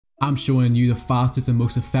I'm showing you the fastest and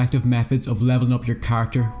most effective methods of leveling up your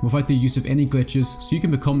character without the use of any glitches, so you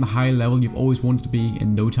can become the high level you've always wanted to be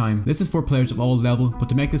in no time. This is for players of all level, but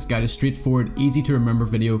to make this guide a straightforward, easy to remember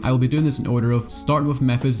video, I will be doing this in order of starting with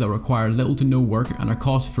methods that require little to no work and are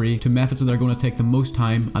cost free to methods that are going to take the most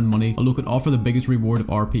time and money, although could offer the biggest reward of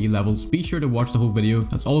RP levels. Be sure to watch the whole video,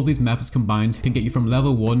 as all of these methods combined can get you from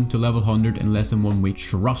level 1 to level 100 in less than 1 week.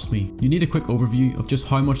 Trust me. You need a quick overview of just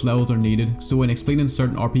how much levels are needed, so when explaining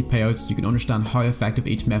certain RP payouts, you can understand how effective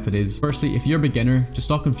each method is. Firstly, if you're a beginner, to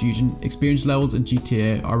stop confusion, experience levels in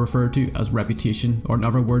GTA are referred to as reputation, or in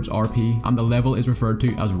other words RP, and the level is referred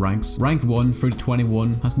to as ranks. Rank 1 through to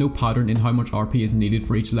 21 has no pattern in how much RP is needed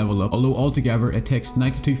for each level up, although altogether it takes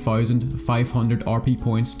 92,500 RP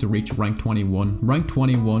points to reach rank 21. Rank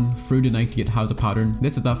 21 through to 98 has a pattern.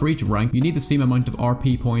 This is that for each rank, you need the same amount of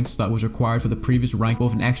RP points that was required for the previous rank, but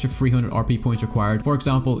with an extra 300 RP points required. For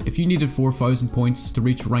example, if you needed 4,000 points to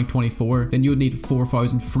reach rank 24, then you would need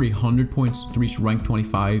 4,300 points to reach rank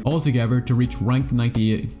 25. Altogether, to reach rank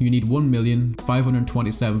 98, you need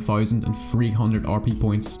 1,527,300 RP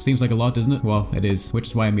points. Seems like a lot, doesn't it? Well, it is, which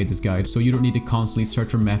is why I made this guide, so you don't need to constantly search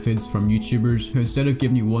for methods from YouTubers who, instead of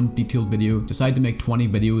giving you one detailed video, decide to make 20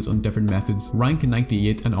 videos on different methods. Rank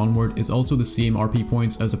 98 and onward is also the same RP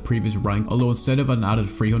points as the previous rank, although instead of an added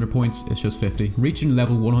 300 points, it's just 50. Reaching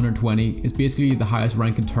level 120 is basically the highest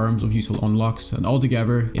rank in terms of useful unlocks, and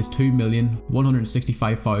altogether is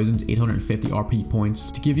 2,165,850 RP points.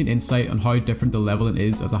 To give you an insight on how different the leveling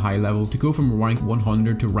is as a high level, to go from rank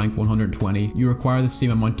 100 to rank 120, you require the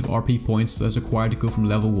same amount of RP points as required to go from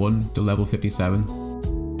level 1 to level 57.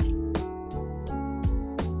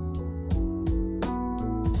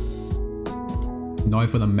 Now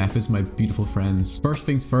for the methods, my beautiful friends. First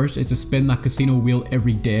things first is to spin that casino wheel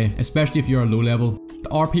every day, especially if you're a low level. The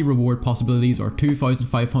RP reward possibilities are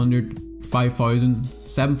 2,500, 5,000,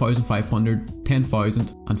 7,500,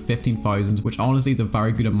 10,000 and 15,000, which honestly is a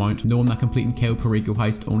very good amount, knowing that completing Kill Perico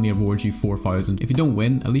heist only awards you 4,000. If you don't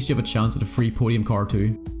win, at least you have a chance at a free podium car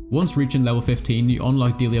too. Once reaching level 15, you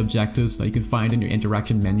unlock daily objectives that you can find in your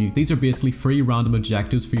interaction menu. These are basically free random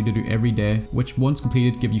objectives for you to do every day, which once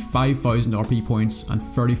completed give you 5,000 RP points and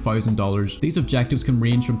 $30,000. These objectives can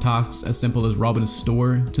range from tasks as simple as robbing a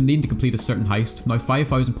store to needing to complete a certain heist. Now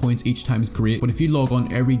 5,000 points each time is great, but if you log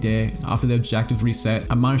on every day after the objectives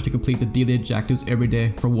reset and manage to complete the daily objectives every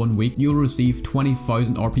day for 1 week, you'll receive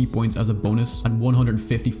 20,000 RP points as a bonus and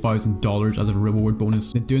 $150,000 as a reward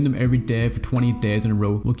bonus. Then doing them every day for 20 days in a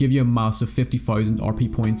row will give you a massive 50,000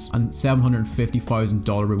 RP points and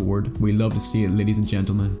 $750,000 reward. We love to see it, ladies and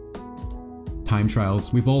gentlemen. Time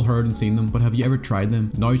trials. We've all heard and seen them, but have you ever tried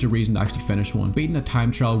them? Now's your reason to actually finish one. Beating a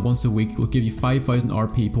time trial once a week will give you 5,000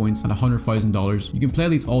 RP points and $100,000. You can play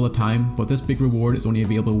these all the time, but this big reward is only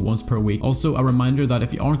available once per week. Also, a reminder that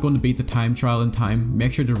if you aren't going to beat the time trial in time,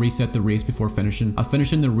 make sure to reset the race before finishing. As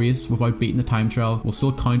finishing the race without beating the time trial will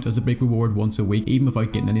still count as a big reward once a week, even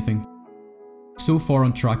without getting anything. So far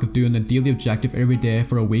on track of doing a daily objective every day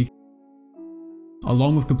for a week.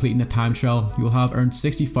 Along with completing a time trial, you will have earned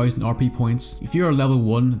 60,000 RP points. If you are level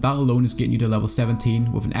 1, that alone is getting you to level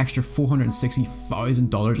 17 with an extra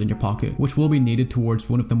 $460,000 in your pocket, which will be needed towards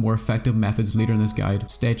one of the more effective methods later in this guide.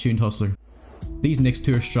 Stay tuned, hustler. These next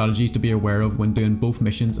two are strategies to be aware of when doing both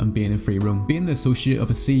missions and being in free roam. Being the associate of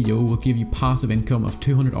a CEO will give you passive income of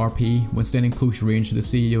 200 RP when staying in close range to the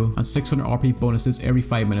CEO, and 600 RP bonuses every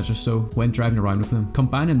 5 minutes or so when driving around with them.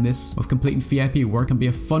 Combining this with completing VIP work can be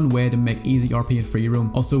a fun way to make easy RP in free roam.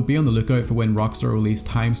 Also, be on the lookout for when Rockstar release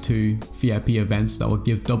 ×2 VIP events that will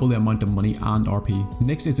give double the amount of money and RP.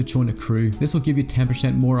 Next is to join a crew. This will give you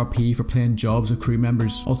 10% more RP for playing jobs with crew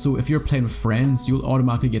members. Also, if you're playing with friends, you'll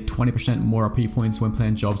automatically get 20% more RP points when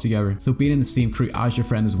playing jobs together. So being in the same crew as your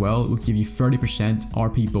friend as well will give you 30%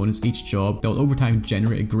 RP bonus each job that will over time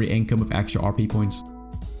generate a great income of extra RP points.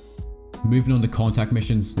 Moving on to contact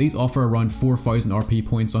missions. These offer around 4,000 RP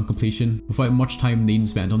points on completion without much time needing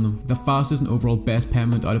spent on them. The fastest and overall best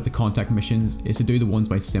payment out of the contact missions is to do the ones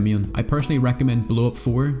by Simeon. I personally recommend Blow Up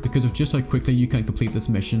 4 because of just how quickly you can complete this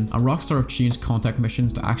mission, and Rockstar have changed contact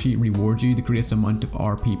missions to actually reward you the greatest amount of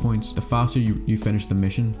RP points the faster you finish the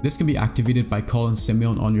mission. This can be activated by calling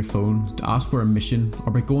Simeon on your phone to ask for a mission,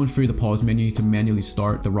 or by going through the pause menu to manually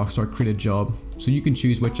start the Rockstar created job. so you can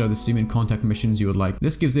choose which are the seeming contact missions you would like.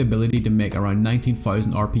 This gives the ability to make around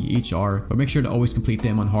 19,000 RP each hour, but make sure to always complete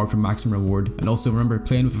them on hard for maximum reward. And also remember,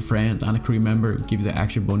 playing with a friend and a crew member will give you the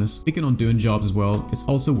extra bonus. Speaking on doing jobs as well, it's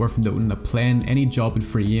also worth noting that playing any job in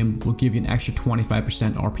free aim will give you an extra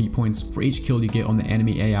 25% RP points for each kill you get on the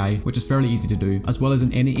enemy AI, which is fairly easy to do. As well as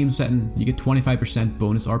in any aim setting, you get 25%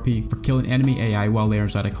 bonus RP for killing enemy AI while they're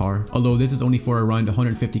inside a car. Although this is only for around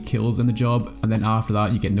 150 kills in the job, and then after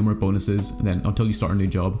that you get no more bonuses, and then until you start a new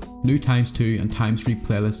job. New ×2 and ×3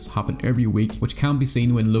 playlists happen every week, which can be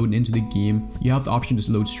seen when loading into the game. You have the option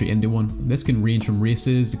to load straight into one. This can range from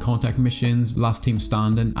races to contact missions, last team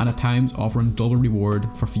standing, and at times offering double reward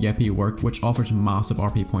for VIP work, which offers massive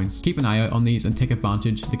RP points. Keep an eye out on these and take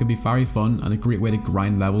advantage. They can be very fun and a great way to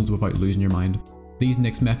grind levels without losing your mind. These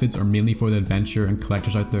next methods are mainly for the adventure and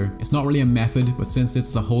collectors out there. It's not really a method, but since this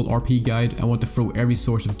is a whole RP guide, I want to throw every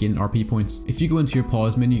source of gaining RP points. If you go into your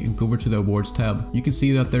pause menu and go over to the awards tab, you can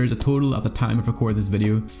see that there is a total at the time of recording this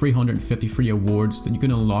video, 353 awards that you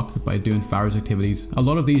can unlock by doing various activities. A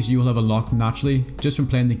lot of these you will have unlocked naturally just from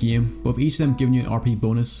playing the game, but with each of them giving you an RP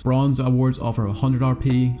bonus. Bronze awards offer 100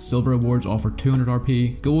 RP, silver awards offer 200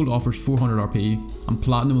 RP, gold offers 400 RP, and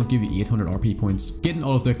platinum will give you 800 RP points. Getting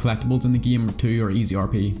all of the collectibles in the game too are easy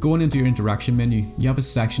RP. Going into your interaction menu, you have a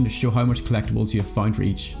section to show how much collectibles you have found for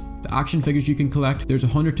each. The action figures you can collect, there's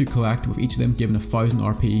 100 to collect, with each of them giving 1000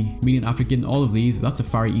 RP, meaning after getting all of these, that's a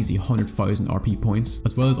very easy 100,000 RP points,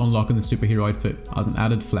 as well as unlocking the superhero outfit as an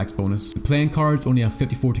added flex bonus. The playing cards only have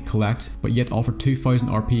 54 to collect, but yet offer 2000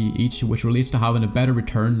 RP each, which relates to having a better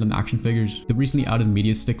return than action figures. The recently added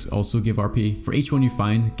media sticks also give RP, for each one you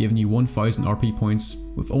find, giving you 1000 RP points,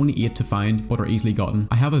 with only 8 to find, but are easily gotten.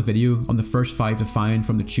 I have a video on the first 5 to find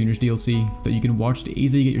from the Tuners DLC that you can watch to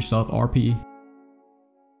easily get yourself RP.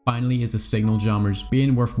 Finally is the signal jammers,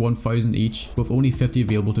 being worth 1000 each, with only 50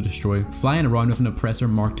 available to destroy. Flying around with an oppressor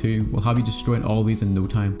Mark II will have you destroying all of these in no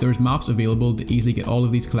time. There's maps available to easily get all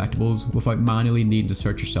of these collectibles without manually needing to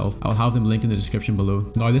search yourself. I'll have them linked in the description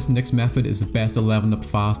below. Now this next method is the best at leveling up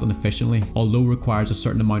fast and efficiently, although requires a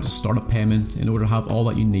certain amount of startup payment in order to have all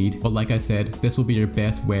that you need, but like I said, this will be your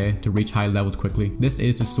best way to reach high levels quickly. This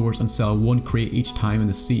is to source and sell one crate each time in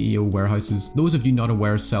the CEO warehouses. Those of you not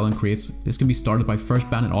aware of selling crates, this can be started by first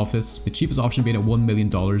banning office, the cheapest option being at $1 million,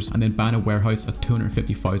 and then ban a warehouse at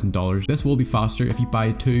 $250,000. This will be faster if you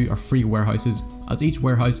buy 2 or 3 warehouses, as each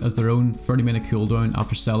warehouse has their own 30-minute cooldown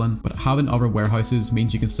after selling, but having other warehouses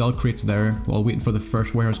means you can sell crates there while waiting for the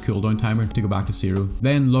first warehouse cooldown timer to go back to 0.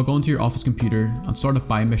 Then log onto your office computer and start a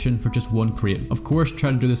buy mission for just 1 crate. Of course,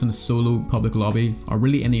 try to do this in a solo public lobby, or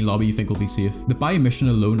really any lobby you think will be safe. The buy mission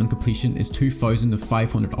alone on completion is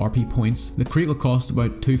 2,500 RP points. The crate will cost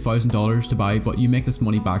about $2,000 to buy, but you make this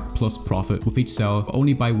money back plus profit with each sell, but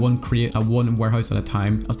only buy 1 crate at 1 warehouse at a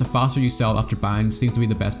time, as the faster you sell after buying seems to be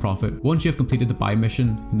the best profit. Once you have completed the buy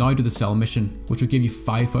mission, now do the sell mission, which will give you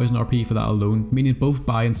 5,000 RP for that alone, meaning both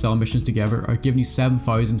buy and sell missions together are giving you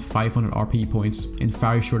 7,500 RP points in a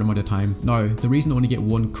very short amount of time. Now, the reason to only get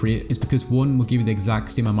 1 crate is because 1 will give you the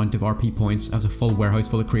exact same amount of RP points as a full warehouse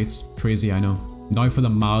full of crates. Crazy, I know. Now for the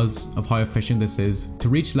maths of how efficient this is. To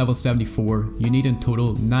reach level 74, you need in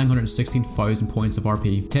total 916,000 points of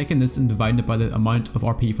RP. Taking this and dividing it by the amount of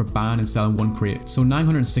RP for buying and selling 1 crate. So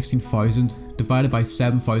 916,000 divided by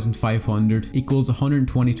 7,500 equals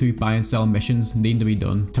 122 buy and sell missions needing to be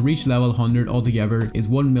done. To reach level 100 altogether is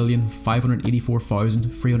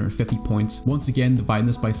 1,584,350 points. Once again, dividing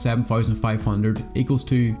this by 7,500 equals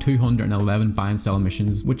to 211 buy and sell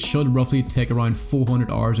missions, which should roughly take around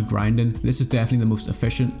 400 hours of grinding. This is definitely the most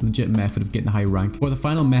efficient, legit method of getting a high rank. For the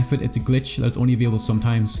final method, it's a glitch that is only available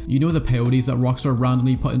sometimes. You know the peyotes that Rockstar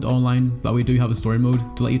randomly put into online, but we do have a story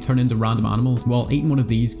mode to let you turn into random animals? Well, eating one of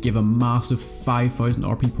these give a massive 5,000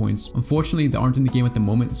 RP points. Unfortunately, they aren't in the game at the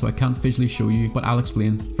moment, so I can't visually show you, but I'll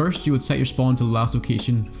explain. First, you would set your spawn to the last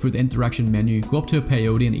location through the interaction menu, go up to a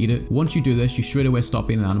peyote and eat it. Once you do this, you straight away stop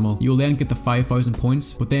being an animal. You'll then get the 5,000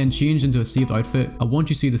 points, but then change into a saved outfit, and once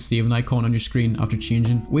you see the saving icon on your screen after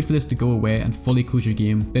changing, wait for this to go away and fully close your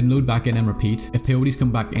game, then load back in and repeat. If peyotes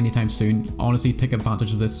come back anytime soon, honestly take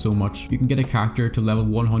advantage of this so much. You can get a character to level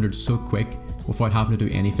 100 so quick without having to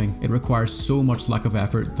do anything. It requires so much lack of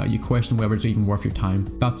effort that you question whether it's even worth your time.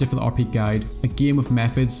 That's it for the RP guide. A game with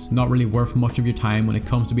methods, not really worth much of your time when it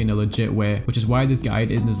comes to being a legit way, which is why this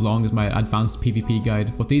guide isn't as long as my advanced PvP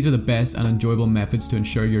guide, but these are the best and enjoyable methods to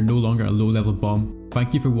ensure you're no longer a low level bum.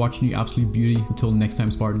 Thank you for watching, you absolute beauty. Until next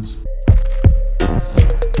time, Spartans.